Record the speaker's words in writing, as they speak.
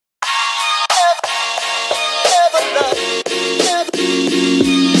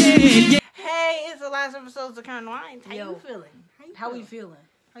last episodes of Kind of Lines. How you feeling? How we feeling?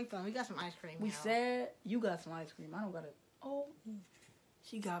 How you feeling? We got some ice cream. We sad. You got some ice cream. I don't got it. Oh,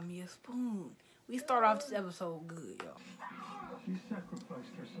 she got me a spoon. We start off this episode good, y'all. She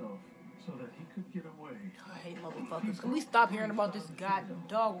sacrificed herself so that he could get away. I hate motherfuckers. Can we stop hearing about this goddamn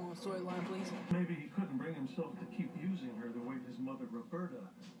doggone storyline, please? Maybe he couldn't bring himself to keep using her the way his mother Roberta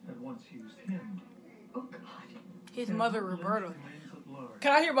had once used him. Oh, God. His mother Roberta.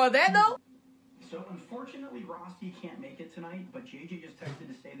 Can I hear about that, though? So, unfortunately, Rossi can't make it tonight, but JJ just texted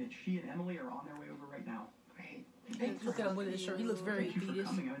to say that she and Emily are on their way over right now. Great. Hey, look at him with his shirt. He looks very Thank you for fetus.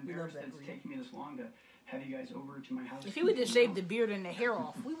 coming. I'm We love embarrassed that that it's for you. taking me this long to have you guys over to my house. If he would just shave the beard and the hair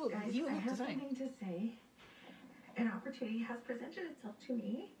off, we would. Guys, He would I look have the same. something to say. An opportunity has presented itself to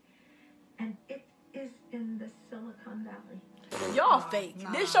me, and it is in the Silicon Valley. Y'all fake.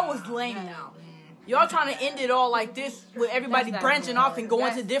 This show is lame now. Y'all trying to end it all like this with everybody branching off and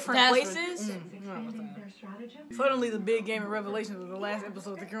going to different places? Expanding their stratagem. Suddenly, the big game of Revelations of the last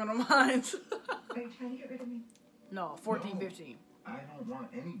episode of Criminal Minds. Are you trying to get rid of me? No, 14, 15. I don't want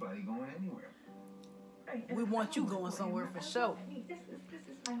anybody going anywhere. Right, We want you going somewhere for sure. I mean, this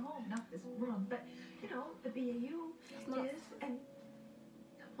is my home, not this room. But you know, the BAU is, and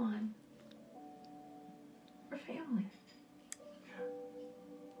come on, we're family.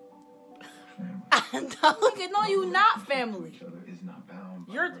 No, you not family. Each other is not bound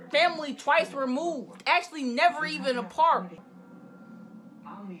by Your where- family twice removed. Actually, never even apart.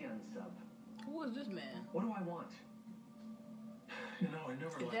 I'm the unsub. Who is this man? What do I want? You know, I never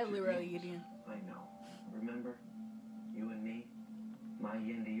Get liked that you. literally Gideon. I know. Remember? You and me? My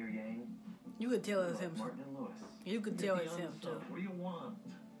yin to your yang? You could tell it's him. Martin and Lewis. You could tell it's him too. What do you want?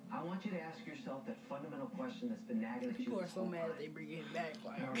 I want you to ask yourself that fundamental question that's been nagging at you. People are this so whole mad that time. they bring him back.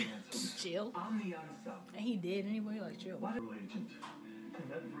 Like, Our answer. chill. I'm the unsub. And he did anyway. Like, chill. Federal agent. And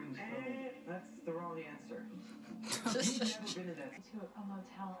that brings trouble. That's the wrong answer. You've never been in that. To a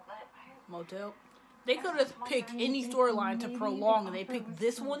motel, but Motel. They could have picked any storyline to prolong, and they picked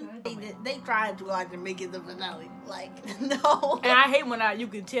this one. They tried to like to make it the finale. Like no. And I hate when you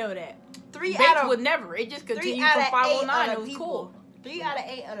can tell that. Three Bates out of would never. It just three continued out from of 509. 8 It was people. cool. 3 out of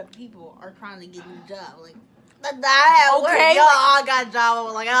 8 other people are trying to get the job. Like I have work. Okay. Y'all all got a job. I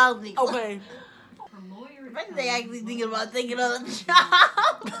was like, I don't think. Okay. her lawyer. Imagine they actually thinking about taking on a job.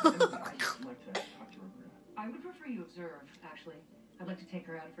 I'd like to talk to Roberta. I would prefer you observe, actually. I'd like to take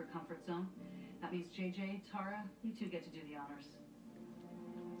her out of her comfort zone. That means JJ, Tara, you two get to do the honors.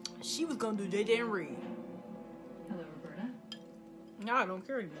 She was gonna do JJ and Reed. Hello, Roberta. No, I don't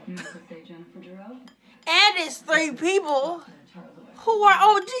care anymore. You must say Jennifer Giroux. And it's 3 people Tara Lewis. who are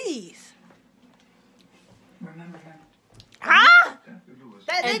OGs. Remember her. Huh? Lewis.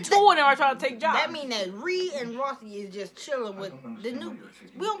 And 2 of them are trying to take jobs. That mean that Reed and Rossi is just chilling with I don't the understand why new. you're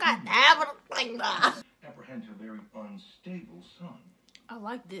taking We don't got to have it like that. Apprehend her very unstable son. I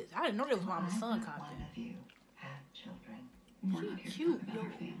like this. I didn't know there was mom and son One content. of you have children. We're not here to Cute, talk about yo. our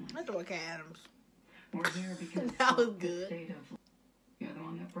family. That's what Adams. We're here because That was of the good. state of. You're the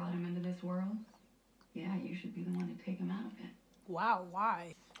one that brought him into this world. Yeah, you should be the one to take him out of it. Wow,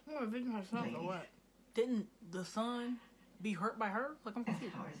 why? I'm gonna visit my son or what? Didn't the son be hurt by her? Like, I'm As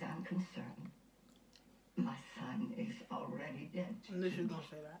confused. far as I'm concerned, my son is already dead. I knew she was gonna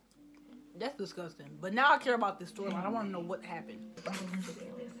say that. That's disgusting. But now I care about this storyline. I want to know what happened. Can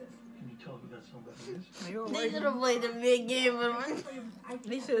you tell who that somebody is? They should have played the big game with him.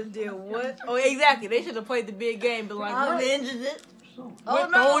 They should have did what? Oh, exactly. They should have played the big game, but like, I'm what? interested. So, Oh We're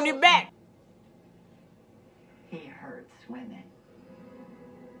throwing no! it back. He hurts women.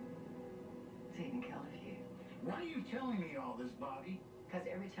 He's even killed a few. Why are you telling me all this, Bobby? Because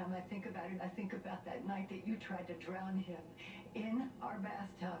every time I think about it, I think about that night that you tried to drown him in our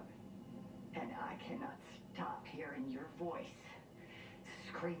bathtub. And I cannot stop hearing your voice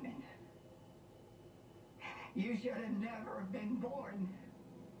screaming. You should have never been born.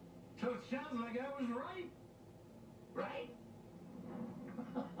 So it sounds like I was right. Right?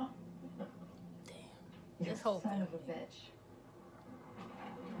 This whole Son thing. of a bitch.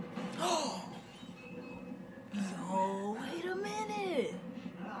 Oh, wait a minute.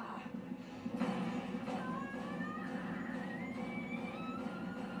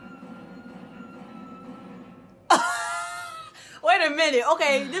 Wait a minute.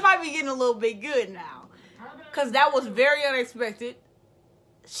 Okay, this might be getting a little bit good now. Because that was very unexpected.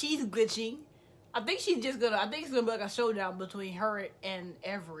 She's glitching. I think it's gonna be like a showdown between her and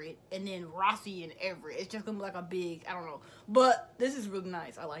Everett, and then Rossi and Everett. It's just gonna be like a big, I don't know. But this is really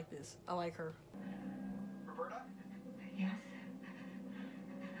nice. I like this. I like her. Roberta? Yes.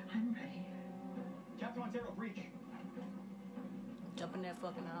 I'm ready. Chapter 1 breach. Jump in that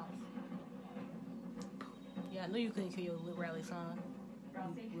fucking house. Yeah, I knew you couldn't kill your Lip Rally son.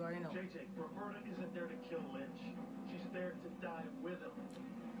 We already know. JJ, Roberta isn't there to kill Lynch. She's there to die with him.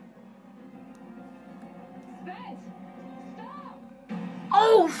 Spence! Stop!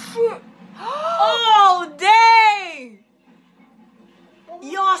 Oh shit! Oh dang!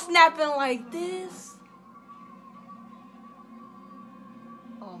 Y'all snapping like this?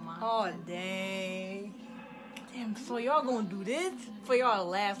 Oh my. Oh dang! Damn, so y'all gonna do this for y'all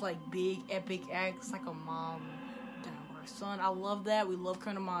last like big epic acts like a mom down with her son? I love that. We love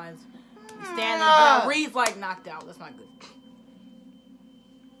criminal minds. Standing there, Reed's like knocked out. That's not good.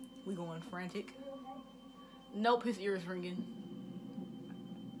 We going frantic. Nope, his ear is ringing.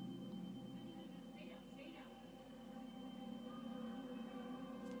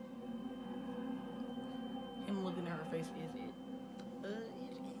 Him looking at her face is it.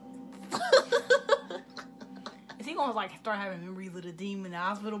 Is he gonna like start having memories of the demon in the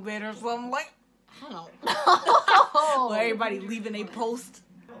hospital bed or something? Like, I don't know. or everybody leaving a post?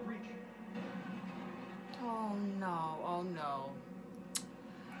 Oh no. Oh no.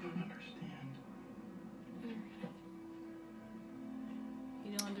 I don't understand. He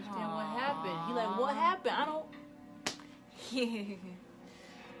don't understand what happened. He like, what happened? I don't.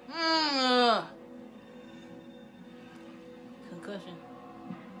 Concussion.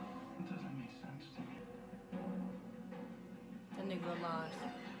 It doesn't make sense to me. That nigga alive.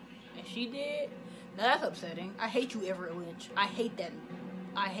 And she did? Now that's upsetting. I hate you, Everett Lynch. I hate that.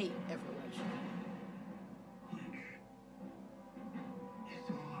 I hate Everett Lynch. Lynch. He's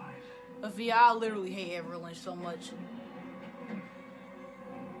still alive. But yeah, I literally hate Everett Lynch so much.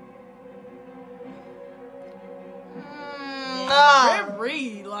 Red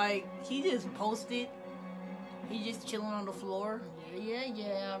Reed, like, he just posted. He just chilling on the floor.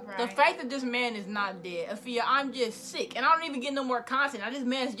 Yeah, right. The fact that this man is not dead, Afia, I'm just sick. And I don't even get no more content. This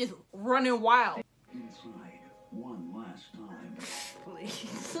man's just running wild. Inside, one last time.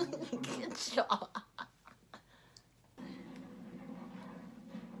 Please. Good job.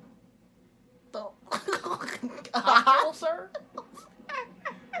 Hospital, sir? You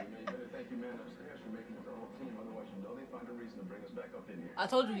better thank your man upstairs for making it the whole team. Otherwise, you know they find a reason to bring us back up in here. I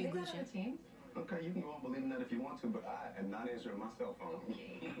told you he's glitching. Okay, you can go on believing that if you want to, but I am not answering my cell phone.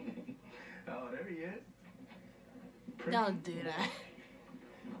 Oh, there he is. Pretty. Don't do that.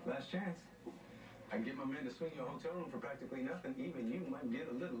 Last chance. I can get my man to swing you a hotel room for practically nothing. Even you might get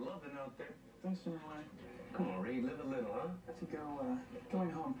a little loving out there. Thanks, Emily. Come on, Reed, live a little, huh? Got to go,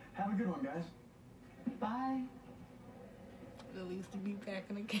 going home. Have a good one, guys. Bye. At least to be back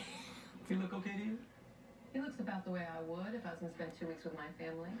in the game. You look okay to you? It looks about the way I would if I was going to spend 2 weeks with my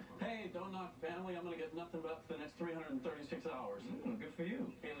family. Hey, don't knock family. I'm going to get nothing but for the next 336 hours. Good for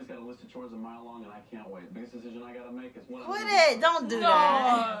you. Haley's got a list of chores a mile long, and I can't wait. The biggest decision I got to make is one of Quit them. it. Don't do that. I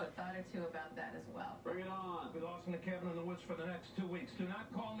have a thought or two about that as well. Bring it on. Be lost in the cabin in the woods for the next 2 weeks. Do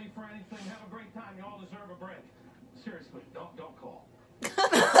not call me for anything. Have a great time. You all deserve a break. Seriously, don't call.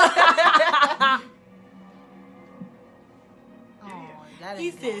 Oh, that He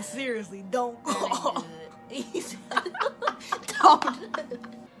ain't said, good. seriously, don't That ain't call. good. He said, don't.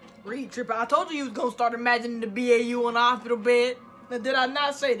 Reed tripping. I told you he was going to start imagining the BAU on the hospital bed. Now, did I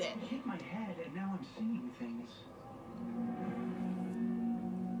not say that? It hit my head, and now I'm seeing things.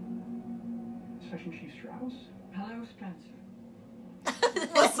 Session Chief Strauss? Hello, Spencer.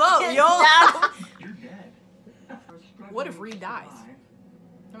 What's up, yo? You're dead. What if Reed dies?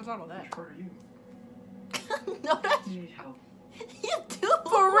 Never thought about that. Which part are you? No, that's You need help. you do.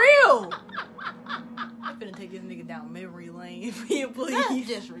 For real? I'm finna take this nigga down memory lane. Please. That's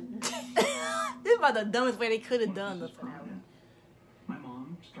just ridiculous. This is about the dumbest way they could have done the finale. My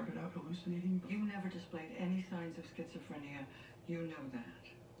mom started out hallucinating. You never displayed any signs of schizophrenia. You know that.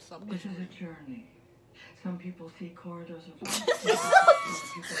 Some This is a journey. Some people see corridors of life.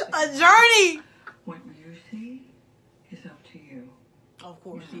 a journey! What you see is up to you. Of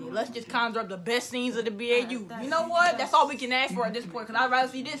course, yeah. Let's just conjure up the best scenes of the BAU. You know what? That's all we can ask for at this point. Because I'd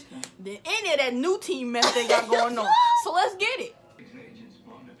rather see this than any of that new team mess they got going on. So let's get it. These agents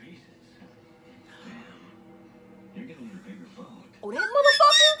blown to pieces. Damn. You're gonna need a bigger boat. Oh, that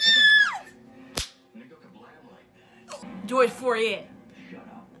motherfucker? Nigga kablam like that. George Fourier. Shut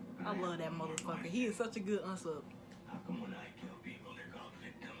up. I love that motherfucker. He is such a good unsub. How come when I kill people, they're called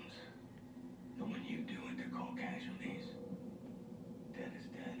victims? And when you do it, they're called casualties? Dead is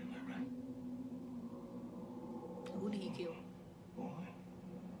dead, am I right? Who did he kill? Boy.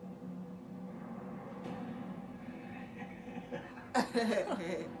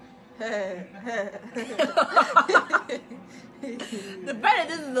 The better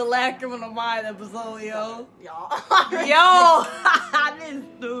this is the last Criminal Minds episode, yo. Y'all. Yo! This is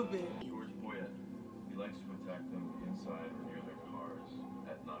stupid. George Boyette. He likes to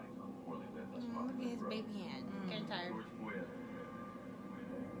baby hand. Getting tired.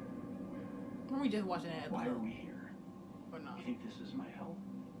 When we just watching that Why are episode. we here? Or not? You think this is my hell?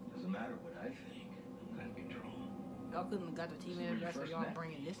 Doesn't matter what I think. I'm in control. Y'all couldn't have got the team This is where you address for first y'all met.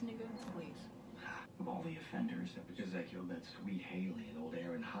 bringing this nigga? Please. Of all the offenders, Because I killed that sweet Haley and old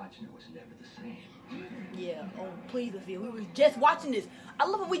Aaron Hodgson was never the same. Yeah, oh please, Sophia. We was just watching this. I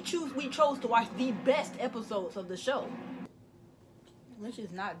love when we chose to watch the best episodes of the show. Lynch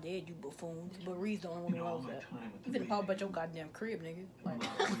is not dead, you buffoons. But Reed's the only one who knows that. You finna pop about your goddamn crib, nigga. Like,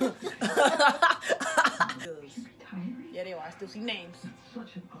 yeah, they are. I still see names.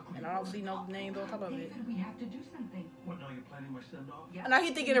 such an ugly And I don't see no names on top of it. We have to do something. What, now you're planning my send-off? Yeah. And now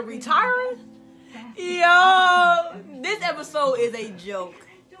he thinking of retiring? Yo, this episode is a joke.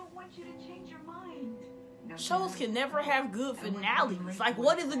 I don't want you to change your mind. Shows can never have good finales. Like,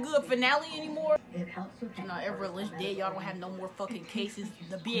 what is a good finale anymore? It helps with You know, Everett Lynch dead. Y'all don't have no more fucking cases.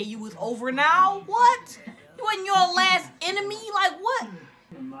 The BAU is over now. What? You wasn't your last enemy? Like, what?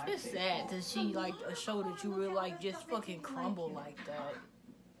 It's sad to see, like, a show that you really like just fucking crumble like that.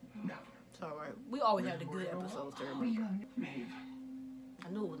 It's alright. We always have the good episodes to remember. Maeve, I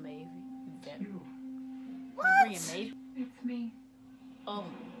knew it was Maeve. You fat. you. What? Bringing Maeve? It's me.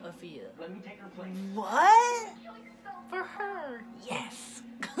 Afia. Let me take her place. What? For her. Yes.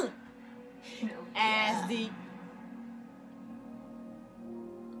 As the...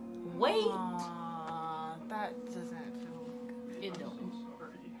 Wait. That doesn't feel good. It don't. For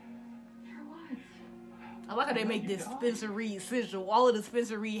what? I like how they make this Spencer Reed central. All of the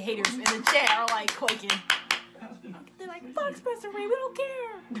Spencer Reed haters in the chat are like quaking. They're like, fuck Spencer Reed, we don't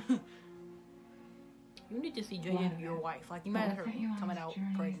care. You need to see Jeid, your wife. Like, imagine her coming out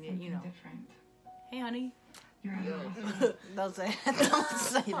pregnant, you know. Hey, honey. Don't say that. Don't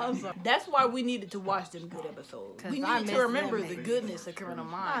say I'm that. sorry. That's why we needed to watch them good episodes. We I need miss to remember them, the baby. goodness of Criminal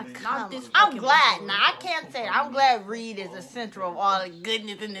Minds. Not this I'm fucking glad. episode. Now I can't say that. I'm glad Reed is the center of all the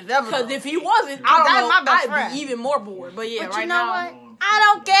goodness in this episode. Because if he wasn't, I don't That's know, my best I'd friend. be even more bored. But yeah, But right you know now, what?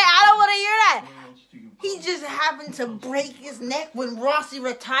 I don't care. I don't want to hear that. He just happened to break his neck when Rossi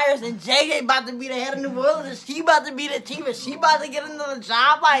retires and JJ about to be the head of New Orleans and she about to be the chief and she about to get another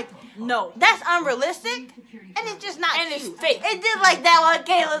job. Like, no. that's unrealistic and it's just not And cute. it's fake. It did like that on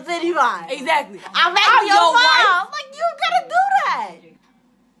Kayla City Vibe. Exactly. I'm I'm your your mom. Like, you gotta do that.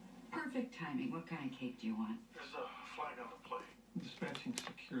 Perfect timing. What kind of cake do you want? There's a flag on the plate. Dispatching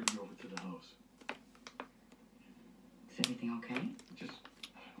security over to the house. Is everything okay? Just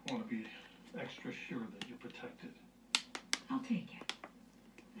want to be extra sure that you're protected. I'll take it.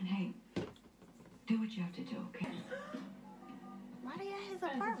 And hey, do what you have to do, okay? Why do you have his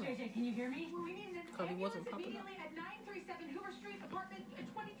apartment? JJ, can you hear me? We need an Because he wasn't ambulance popular. immediately at 937 Hoover Street, apartment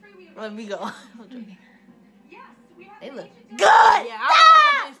 23. We have Let me go. Yes, we have They an look agent good. down- Yeah, I don't want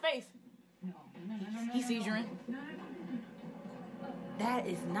to touch his face. No. He's seizuring. That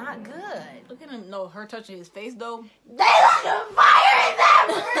is not good. Look at him. No, her touching his face, though. They look on fire in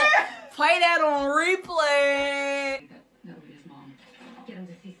that. Play that on replay. That'll be his mom. Get him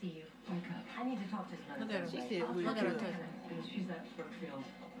to CC you. Wake up. I need to talk to his mother. Look at her. She said we Look at her good. touching. She's at Brookfield.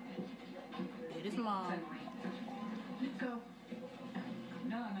 Yeah, this mom. Let's go.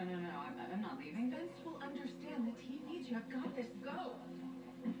 No. I'm not leaving. Vince will understand. The team needs you. I've got this. Go.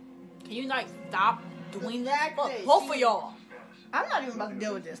 Can you, like, stop doing that? Exactly. Fuck, both of y'all. I'm not even about to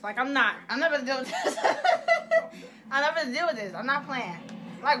deal with this. Like, I'm not about to deal with this. I'm not about to deal with this. I'm not playing.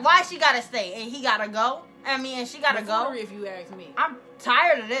 Like, why she gotta stay and he gotta go? I mean, and she gotta go. Buffoonery, if you ask me. I'm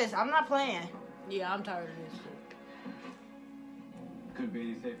tired of this. I'm not playing. Yeah, I'm tired of this shit. Could be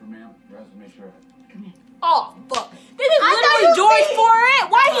any safer, ma'am. Rest make sure. Come in. Oh, fuck. This is I literally know you George see. Fourier.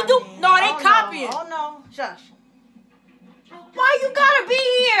 Why he do... No, they Oh, copying. No. Oh, no. Shush. Why you gotta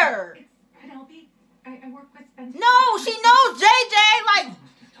be here? Penelope, I work with Spencer. No, she knows JJ. Like, Almost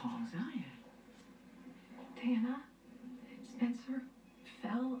as tall as I am. Diana, Spencer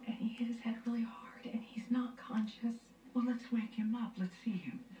fell and he hit his head really hard and he's not conscious. Well, let's wake him up. Let's see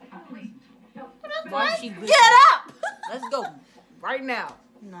him. Wait. No. Why she get up. Let's go. Right now.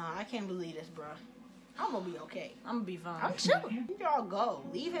 Nah, I can't believe this, bro. I'm gonna be okay. I'm gonna be fine. I'm chilling. Y'all go.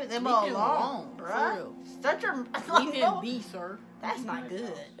 Leave him Leave alone, him alone, for bruh. real. Start your... Leave him be, sir. That's not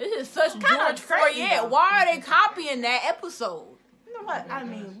good. This is such Kinda George crazy, Fourier. though. Why are they copying that episode? You know what? I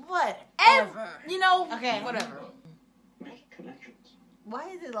mean, whatever. You know, Okay. whatever. Make connections. Why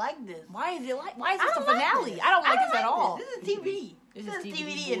is it like this? Why is this I the don't like finale? this. I don't like this at like all. This is TV. This This is is TVD TVD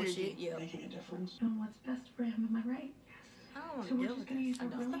bullshit. energy. Yeah. Making a difference. Know what's best for him, am I right? I don't want So to we're deal just with gonna use this.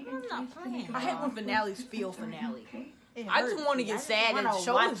 a really I'm not intense playing. thing. I hate when finales feel finale. Okay. It I just hurts want to me. get I just sad that the wanna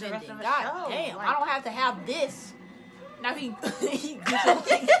show watch is the rest ending. of the God show. damn, Like, I don't have to have this. Now he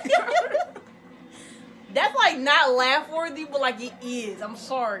That's like not laugh worthy, but like it is. I'm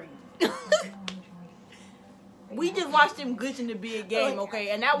sorry. We just watched him glitch in the big game,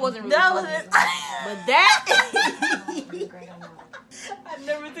 okay, and that wasn't really That was funny. it. But that I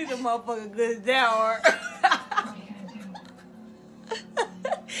never seen the motherfucker glitch that hard.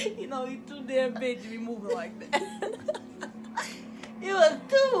 You know, he's too damn big to be moving like that. It was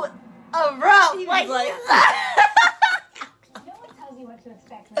too abrupt. He was Like, like No one tells you what to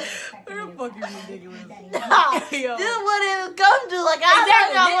expect when you expect you're you. fucking ridiculous. nah, Yo. this is what it would come to. Like, I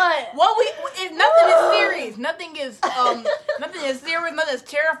Exactly. don't know what. If nothing is serious. Nothing is serious. Nothing's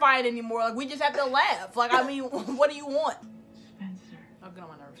terrifying anymore. Like we just have to laugh. Like I mean, what do you want? Spencer, I'll get on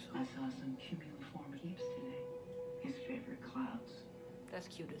my nerves. I saw some cumuliform heaps today. His favorite clouds. That's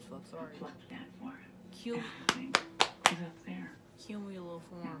cute as fuck. Sorry. Plucked that for him. Cute. Everything is up there. And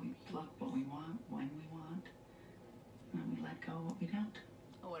Cumuliform. we pluck what we want when we want. And we let go what we don't.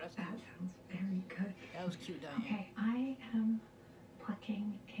 Oh, that's That cool. sounds very good. That was cute, Diane. Okay, I am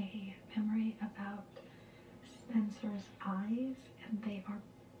plucking a memory about Spencer's eyes, and they are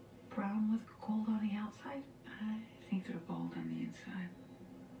brown with gold on the outside. I think they're bold on the inside.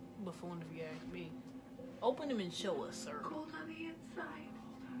 Buffoon, if you ask me. Open them and show us, sir. Gold on the inside.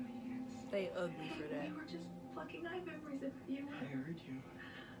 They ugly for that. We were just plucking eye memories of you. I heard you.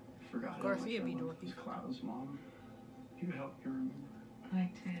 Forgot how Garcia much I be love dorky. these clouds, Mom. You helped me remember. I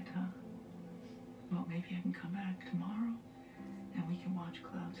did, huh? Well, maybe I can come back tomorrow and we can watch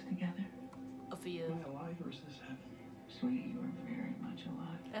clouds together. Afia. Am I alive or is this heaven? Sweetie, you are very much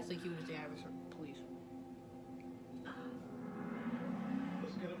alive. That's the cutest thing I ever heard. Please.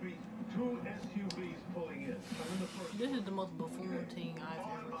 There's gonna be 2 SUVs pulling in. I'm in the first. This is the most buffoon thing I've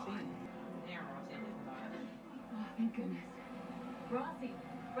ever seen. Oh, thank goodness. Rossi,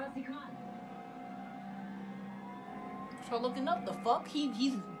 come on. So looking up, the fuck?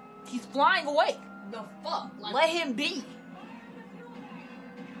 He's flying away. The fuck? Like, let him be.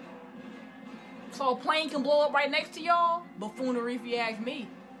 So a plane can blow up right next to y'all? Buffoonery if you ask me.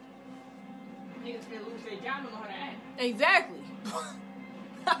 Niggas finna lose their job, don't know how to act. Exactly.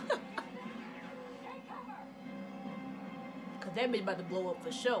 Cause that bitch about to blow up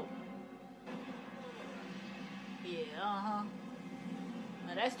for sure. Yeah, uh-huh.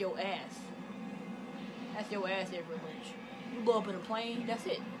 Now that's your ass. That's your ass, Everett Lynch. You blow up in a plane, that's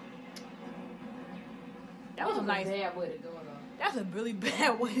it. That was a nice bad way to go, though. That's a really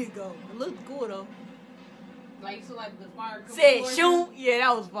bad way to go. It looked cool though. Like, so like the fire comes Said towards shoot. Yeah,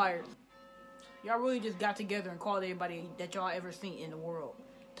 that was fire. Y'all really just got together and called everybody that y'all ever seen in the world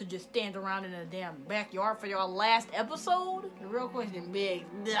to just stand around in a damn backyard for y'all last episode? The real question, big.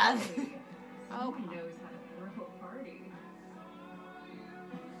 I hope he knows how to throw a party.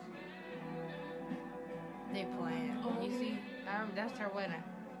 They playing. You see, that's her wedding.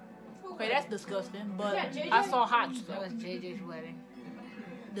 Okay, that's disgusting, but Yeah, JJ? I saw hot That stuff. was JJ's wedding.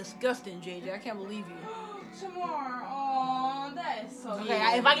 Disgusting, JJ. I can't believe you. Shamar, oh, that is so Okay,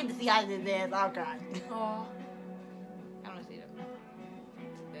 cute. if I get to see how this dance, I'll cry. Oh. I don't see them.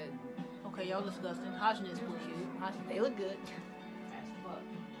 Okay, y'all disgusting. Hodgson is cool cute. Hodgson, They look good. As fuck.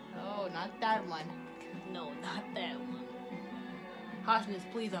 Oh, not that one. no, not that one. Hodgson is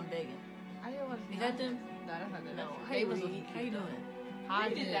please, I'm begging. I didn't want to see Is that them? No, that's not good. No. They Hey, was Reed, looking how you cute, doing?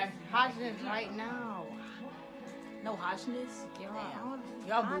 though. Hodgins right now. No Hodgsoness? Y'all, Damn.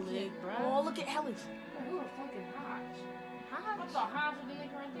 Y'all bullied. bro. Oh, look at Alex. Who the fuck is Hodge? I thought Hodge was the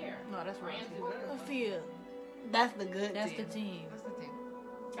nigga right there. No, that's right. Francis. Sophia. That's the good That's team. the team. That's the team.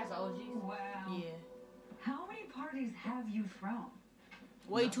 That's the OGs. Wow. Yeah. How many parties have you thrown?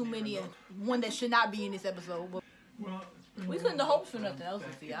 Way too many. One that should not be in this episode. But Well, it's we couldn't have hoped for nothing else,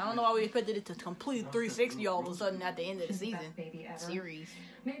 Sophia. I don't know why we expected it to complete 360 all of a sudden at the end of the She's the season. best baby ever. Series.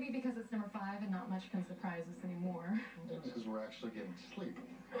 Maybe because it's number 5 and not much can surprise us anymore. Because we're actually getting sleep.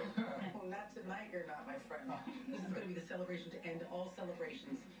 Well, not tonight, you're not, my friend. This is going to be the celebration to end all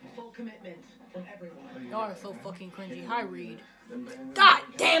celebrations. Full commitment from everyone. Y'all are so fucking cringy. Hi, Reed. God God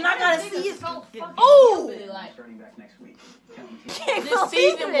damn, I gotta see it. So fucking Oh! stupid, like, Starting back next week. This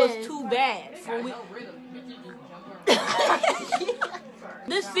season was too bad. they For got we, no rhythm. Bitches just jump around.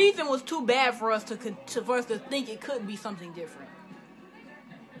 this season was too bad for us to think it could be something different.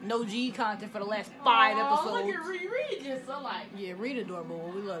 No G content for the last 5 Oh, episodes. look at Reed. Reed just so like, Yeah, Reed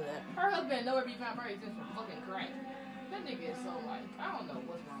adorable. We love that. her husband nowhere be found probably just from fucking crack. That nigga is so like, I don't know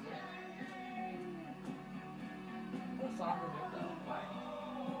what's wrong with him. What's wrong with him though? Like,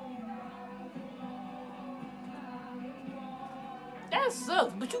 That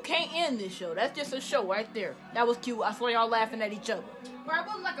sucks, but you can't end this show. That's just a show right there. That was cute. I saw y'all laughing at each other. But it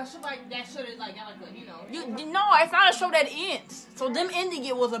wasn't like a show like that show that like got like a, you know. No, it's not a show that ends. So them ending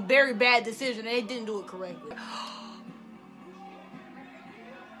it was a very bad decision. They didn't do it correctly.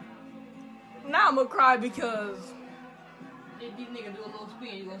 Now I'm gonna cry because If these niggas do a little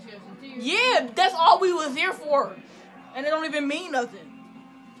spin, you gonna shed some tears? yeah, that's all we was here for, and it don't even mean nothing.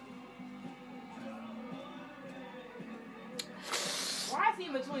 Why is he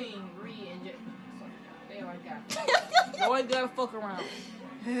in between Ree and Jeid? They already got You always gotta fuck around.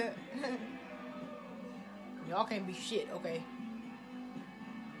 Y'all can't be shit, okay?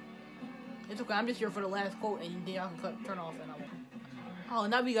 It's okay. I'm just here for the last quote, and then y'all can turn off and I won't. Oh,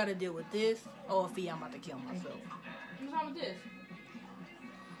 now we gotta deal with this. Oh, Fee, I'm about to kill myself. What's wrong with this?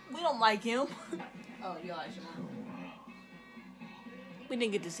 We don't like him. Oh, you like Shamar? We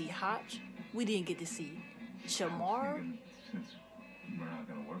didn't get to see Hotch. We didn't get to see Shamar. Since we're not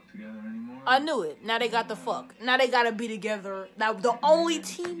gonna work together anymore. I knew it. Now they got the fuck. Now they gotta be together. Now the only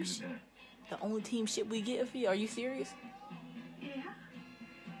team shit we get, Fee. Are you serious? Yeah.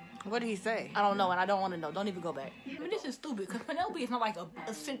 What did he say? I don't know, and I don't want to know. Don't even go back. I mean, this is stupid because Penelope is not like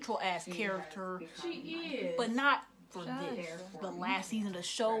a central ass character, She is. but not for this. The last season of the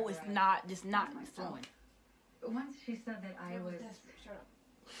show is not flowing. Once she said that I was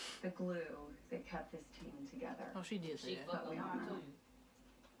the glue that kept this team together. Oh, she did say She that. fucked a lot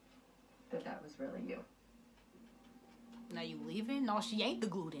too. That was really you. Now you leaving? No, she ain't the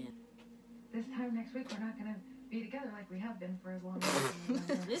glue then. This time next week, we're not gonna be together like we have been for as long as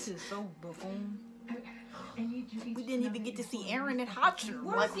This is so buffoon. I need you each We didn't even get to see Aaron and Hotcher.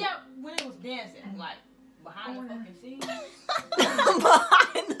 Where was he at when it was dancing? Like, behind the fucking scenes?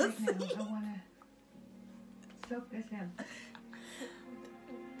 Behind the right now. I wanna soak this in.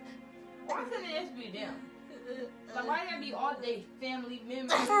 Why couldn't it just be them? Like, why gotta be all day family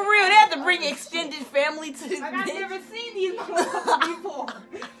members? For real, they have to bring extended family to this Like, I've bitch. never seen these motherfuckers before.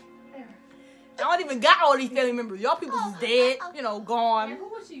 I don't even got all these family members. Y'all people is dead, you know, Like, gone. who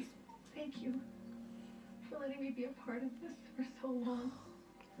was she? Thank you for letting me be a part of this for so long.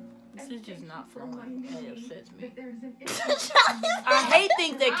 This And is just thank not you for flowing. reminding It me upsets me. that there's an I hate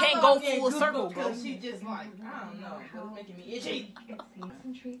things that can't go full circle, bro. Because she just like, I don't know. It was making me itchy.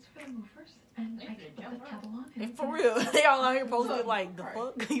 and treats for the movers, and I put the kettle on. And for real, they all out here posting like, the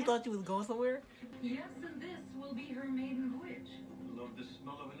fuck? You thought you was going somewhere? Yes, and this will be her maiden voyage. Love the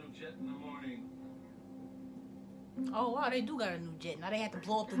smell of a new jet in the morning. Oh wow, they do got a new jet. Now they have to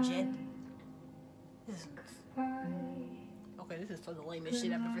blow up the jet. This is okay, this is the lamest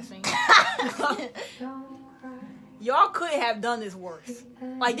shit I've ever seen. Y'all could have done this worse.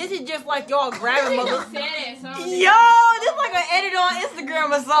 Like, this is just like y'all grabbing mother. Yo, this is like an edit on Instagram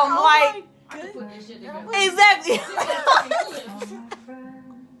or something. Like, Put this shit together. exactly.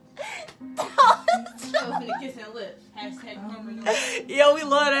 Finna kiss her lips. Hashtag murmur. Yo, we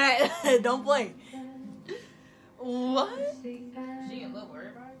love that. Don't play. What? She in love with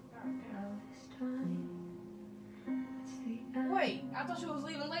everybody? Wait, I thought she was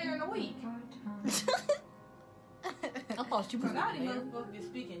leaving later in the week. I thought she was Now these leaving. motherfuckers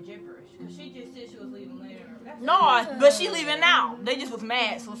speaking gibberish. Because she just said she was leaving later. No, but she leaving now. They just was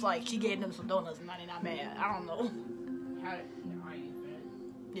mad, so it's like she gave them some donuts and now they not mad. I don't know. How did, no, I ain't mad.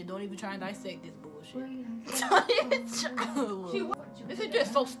 They don't even try and dissect this bullshit. She This is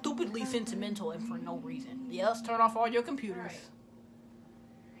just so stupidly sentimental and for no reason. Yes, turn off all your computers.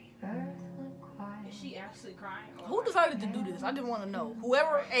 Is she actually crying? Who decided to do this? I just want to know.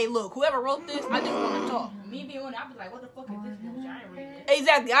 Whoever wrote this, I just want to talk. Me being one, I'd be like, what the fuck is this bullshit? I ain't reading it.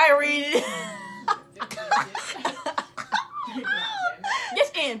 Exactly, I read it.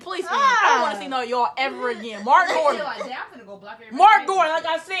 Just end, please end. I don't want to see no y'all ever again. Mark Gordon. Like, damn, I'm finna go block everybody. Mark Gordon, like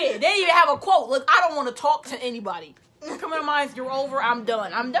I said, they didn't even have a quote. Look, I don't want to talk to anybody. Criminal Minds, you're over. I'm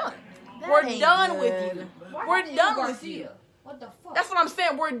done. I'm done. We're done with you. We're done with you. What the fuck? That's what I'm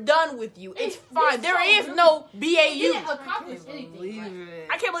saying. We're done with you. It's fine. There is no BAU. didn't accomplish anything.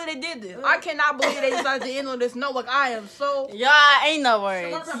 I can't believe they did this. I cannot believe they decided to end on this note. Like, I am so... Y'all ain't no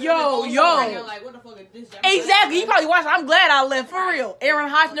words. Yo. Like, what the fuck is this? Exactly. You probably watched it. I'm glad I left. For real. Aaron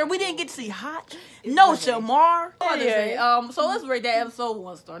Hotchner. We didn't get to see Hotch. No, Shamar. So let's rate that episode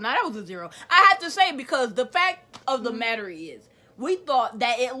 1 star. Now, that was a 0. I have to say, because the fact of the matter is, we thought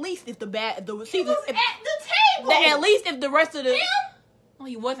that at least if the season... at the table! That at least if the rest of the... Oh,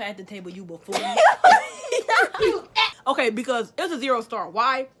 he wasn't at the table, you before. Okay, because it was a 0 star.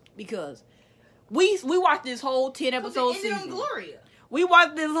 Why? Because we watched this whole 10 episode season. Gloria. We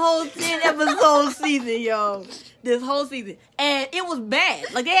watched this whole 10 episode season, yo. This whole season. And it was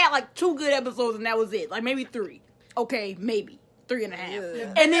bad. Like, they had like 2 good episodes and that was it. Like, maybe 3. Okay, maybe.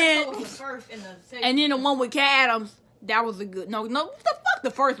 3.5. And then... First in the And then the one with Kat Adams, that was a good... No, what the fuck?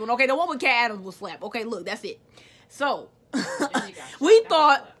 The first one. Okay, the one with Cat Adams was slap. Okay, look, that's it. So we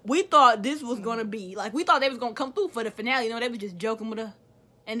thought this was gonna be like, we thought they was gonna come through for the finale. You know, they was just joking with her,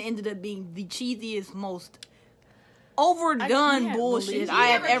 and it ended up being the cheesiest, most overdone bullshit I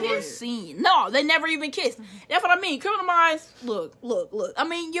have ever seen. No, they never even kissed. That's what I mean. Criminal Minds. Look. I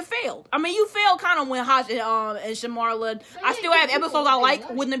mean, you failed. I mean, you failed kind of when Hotch and Shamarla. I still have episodes I like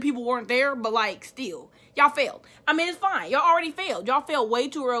when the people weren't there, but like still, y'all failed. I mean, it's fine. Y'all already failed. Y'all failed way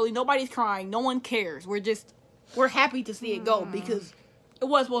too early. Nobody's crying. No one cares. We're happy to see it go because it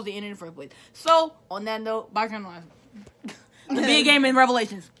was supposed to end in the first place. So on that note, bye, Criminal Minds. The big game in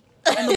Revelations.